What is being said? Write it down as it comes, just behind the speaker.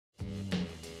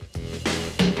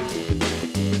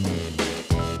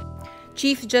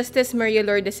Chief Justice Maria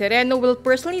Lourdes Sereno will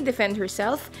personally defend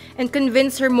herself and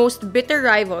convince her most bitter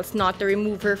rivals not to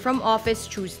remove her from office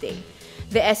Tuesday.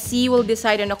 The SC will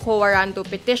decide on a warranto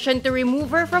petition to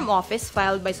remove her from office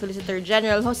filed by Solicitor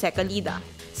General Jose Calida.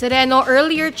 Sereno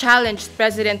earlier challenged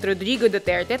President Rodrigo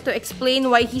Duterte to explain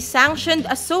why he sanctioned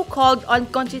a so-called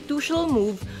unconstitutional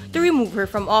move to remove her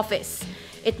from office.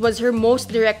 It was her most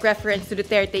direct reference to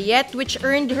Duterte yet, which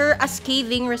earned her a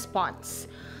scathing response.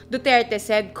 Duterte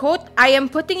said, quote, "I am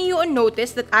putting you on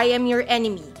notice that I am your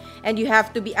enemy, and you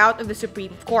have to be out of the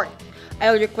Supreme Court.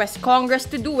 I'll request Congress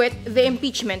to do it, the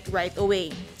impeachment right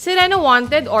away." Sereno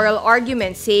wanted oral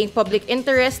arguments, saying public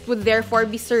interest would therefore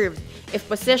be served if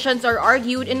positions are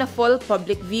argued in a full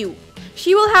public view.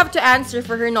 She will have to answer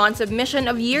for her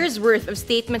non-submission of years' worth of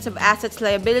statements of assets,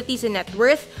 liabilities, and net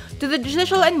worth to the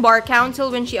Judicial and Bar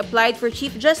Council when she applied for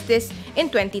Chief Justice in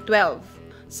 2012.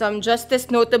 Some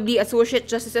justices, notably Associate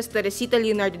Justices Teresita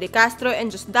Leonardo de Castro and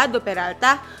Diosdado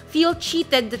Peralta, feel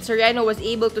cheated that Sereno was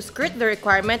able to skirt the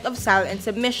requirement of silent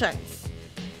submissions.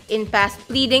 In past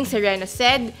pleadings, Sereno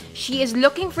said she is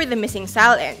looking for the missing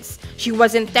silence. She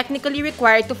wasn't technically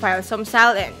required to file some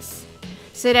silence.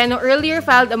 Sereno earlier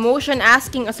filed a motion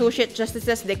asking Associate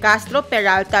Justices de Castro,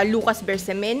 Peralta, Lucas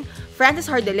Bersemin, Francis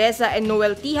Hardeleza, and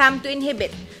Noel Tiham to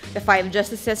inhibit. The 5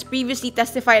 justices previously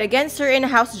testified against her in a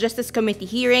House Justice Committee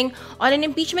hearing on an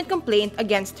impeachment complaint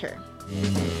against her.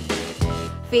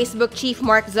 Facebook chief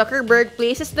Mark Zuckerberg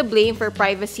places the blame for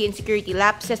privacy and security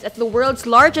lapses at the world's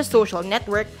largest social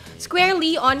network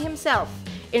squarely on himself.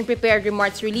 In prepared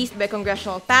remarks released by a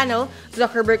congressional panel,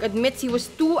 Zuckerberg admits he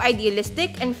was too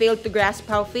idealistic and failed to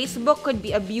grasp how Facebook could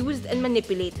be abused and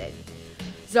manipulated.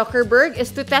 Zuckerberg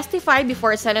is to testify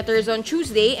before senators on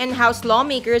Tuesday and House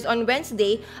lawmakers on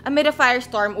Wednesday amid a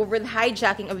firestorm over the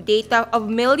hijacking of data of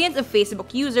millions of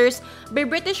Facebook users by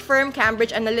British firm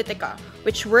Cambridge Analytica,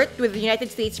 which worked with the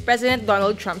United States President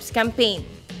Donald Trump's campaign.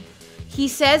 He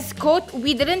says, quote,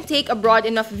 "We didn't take a broad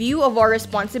enough view of our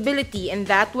responsibility, and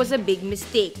that was a big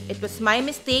mistake. It was my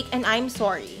mistake and I'm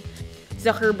sorry."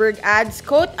 Zuckerberg adds,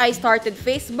 quote, "I started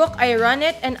Facebook, I run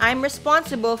it, and I'm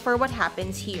responsible for what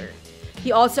happens here."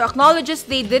 He also acknowledges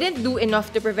they didn't do enough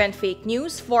to prevent fake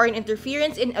news, foreign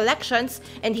interference in elections,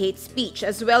 and hate speech,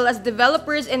 as well as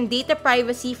developers and data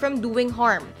privacy from doing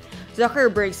harm.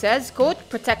 Zuckerberg says, quote,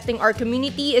 "Protecting our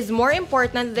community is more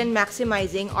important than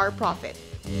maximizing our profit."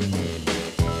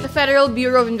 The Federal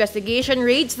Bureau of Investigation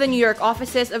raids the New York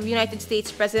offices of United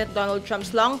States President Donald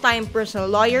Trump's longtime personal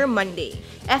lawyer Monday.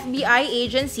 FBI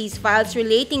agents files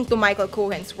relating to Michael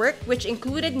Cohen's work, which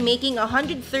included making a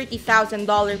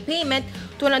 $130,000 payment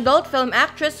to an adult film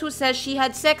actress who says she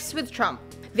had sex with Trump.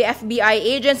 The FBI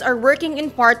agents are working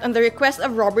in part on the request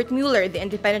of Robert Mueller, the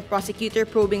independent prosecutor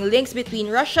probing links between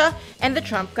Russia and the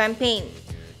Trump campaign.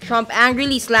 Trump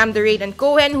angrily slammed the raid on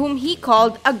Cohen, whom he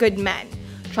called a good man.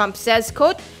 Trump says,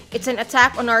 quote, "It's an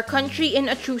attack on our country in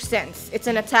a true sense. It's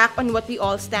an attack on what we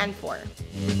all stand for."